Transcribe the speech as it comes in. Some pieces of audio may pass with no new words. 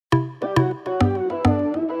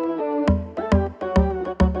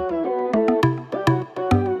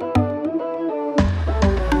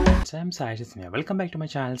Sai Smia. Welcome back to my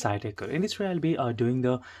channel Sai Tech. In this video I'll be doing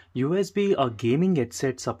the USB gaming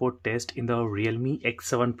headset support test in the Realme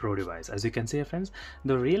X7 Pro device. As you can see friends,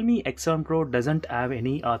 the Realme X7 Pro doesn't have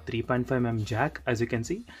any 3.5mm jack, as you can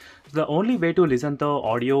see. So the only way to listen to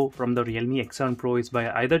audio from the Realme X7 Pro is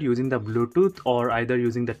by either using the Bluetooth or either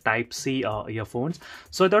using the Type-C earphones.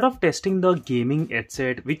 So I thought of testing the gaming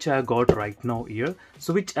headset which I got right now here,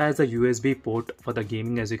 so which has a USB port for the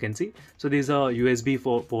gaming, as you can see. So these are USB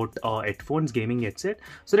port headphones gaming headset.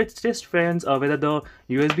 So let's test friends whether the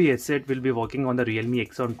USB headset will be working on the Realme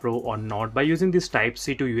X7 Pro or not by using this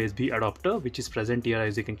Type-C to USB adapter which is present here,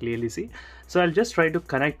 as you can clearly see. So I'll just try to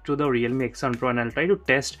connect to the Realme X7 Pro and I'll try to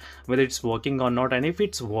test whether it's working or not, and if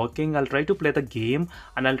it's working I'll try to play the game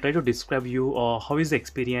and I'll try to describe you how is the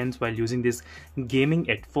experience while using this gaming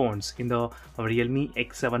headphones in the Realme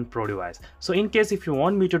X7 Pro device. So in case if you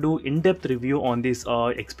want me to do in-depth review on this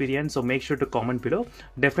experience, so make sure to comment below.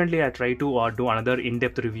 Definitely I try to do another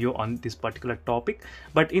in-depth review on this particular topic,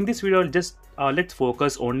 but in this video just let's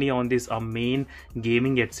focus only on this main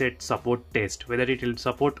gaming headset support test, whether it will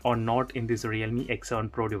support or not in this Realme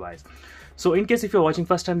X7 Pro device. So in case if you're watching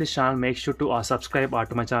first time this channel, make sure to subscribe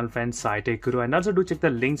to my channel friends, Sai Tech Guru, and also do check the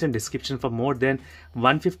links in description for more than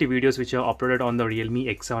 150 videos which are uploaded on the Realme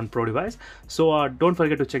X7 Pro device. So don't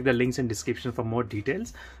forget to check the links in description for more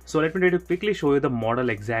details. So let me try to quickly show you the model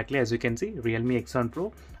exactly. As you can see, Realme X7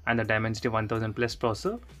 Pro and the Dimensity 1000 Plus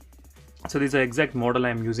processor. So this is the exact model I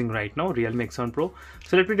am using right now, Realme X7 Pro.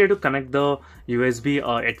 So let me try to connect the USB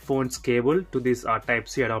headphones cable to this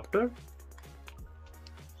Type-C adapter.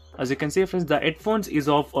 As you can see friends, the headphones is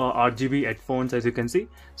of RGB headphones, as you can see.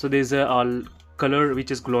 So there's a color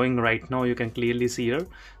which is glowing right now, you can clearly see here.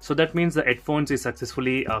 So that means the headphones is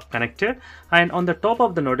successfully connected, and on the top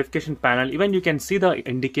of the notification panel even you can see the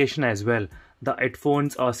indication as well, the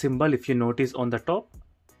headphones symbol if you notice on the top.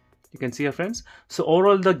 You can see here friends. So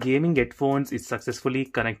overall the gaming headphones is successfully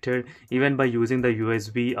connected even by using the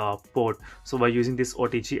USB port, so by using this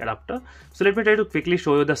OTG adapter. So let me try to quickly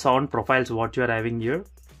show you the sound profiles what you are having here.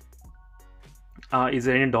 Is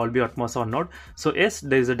there any Dolby Atmos or not? So yes,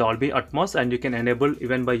 there is a Dolby Atmos and you can enable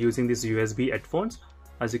even by using these USB headphones.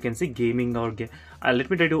 As you can see, gaming or let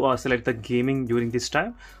me try to select the gaming during this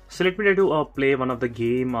time. So let me try to play one of the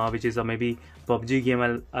game which is maybe PUBG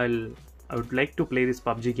game. I would like to play this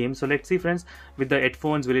PUBG game. So let's see friends, with the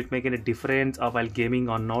headphones will it make any difference while gaming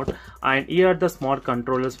or not. And here are the small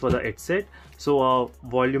controllers for the headset. So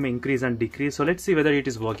volume increase and decrease. So let's see whether it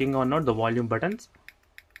is working or not, the volume buttons.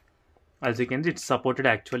 As you can see, it's supported,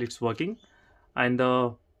 actually it's working. And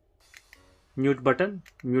the mute button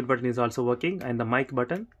is also working, and the mic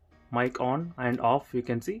button, mic on and off, you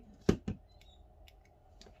can see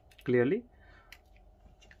clearly.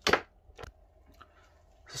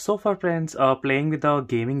 So far friends, playing with the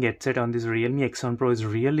gaming headset on this Realme X7 Pro is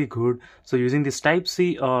really good. So using this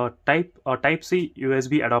Type-C Type-C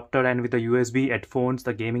USB adapter and with the USB headphones,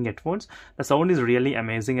 the gaming headphones, the sound is really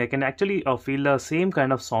amazing. I can actually feel the same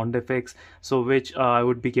kind of sound effects, so which I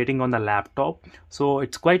would be getting on the laptop. So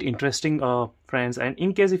it's quite interesting friends. And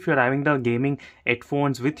in case if you're having the gaming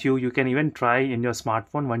headphones with you, you can even try in your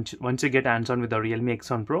smartphone once you get hands-on with the Realme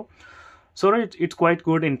X7 Pro. So it's quite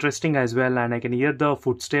good, interesting as well, and I can hear the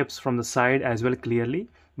footsteps from the side as well clearly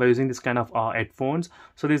by using this kind of headphones.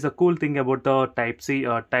 So this is a cool thing about the Type-C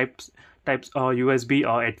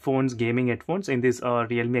USB headphones, gaming headphones in this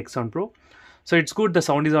Realme X7 Pro. So it's good, the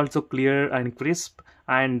sound is also clear and crisp,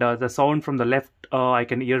 and the sound from the left I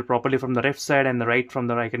can hear properly from the left side, and the right from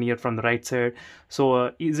the I can hear from the right side.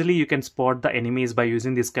 So easily you can spot the enemies by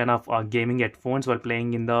using this kind of gaming headphones while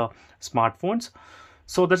playing in the smartphones.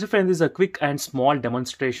 So that's it friends, this is a quick and small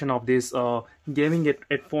demonstration of this gaming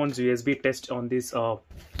headphones USB test on this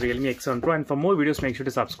Realme X7 Pro. And for more videos, make sure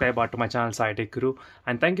to subscribe to my channel Sai Tech Guru.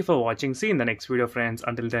 And thank you for watching. See you in the next video friends.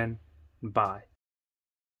 Until then, bye.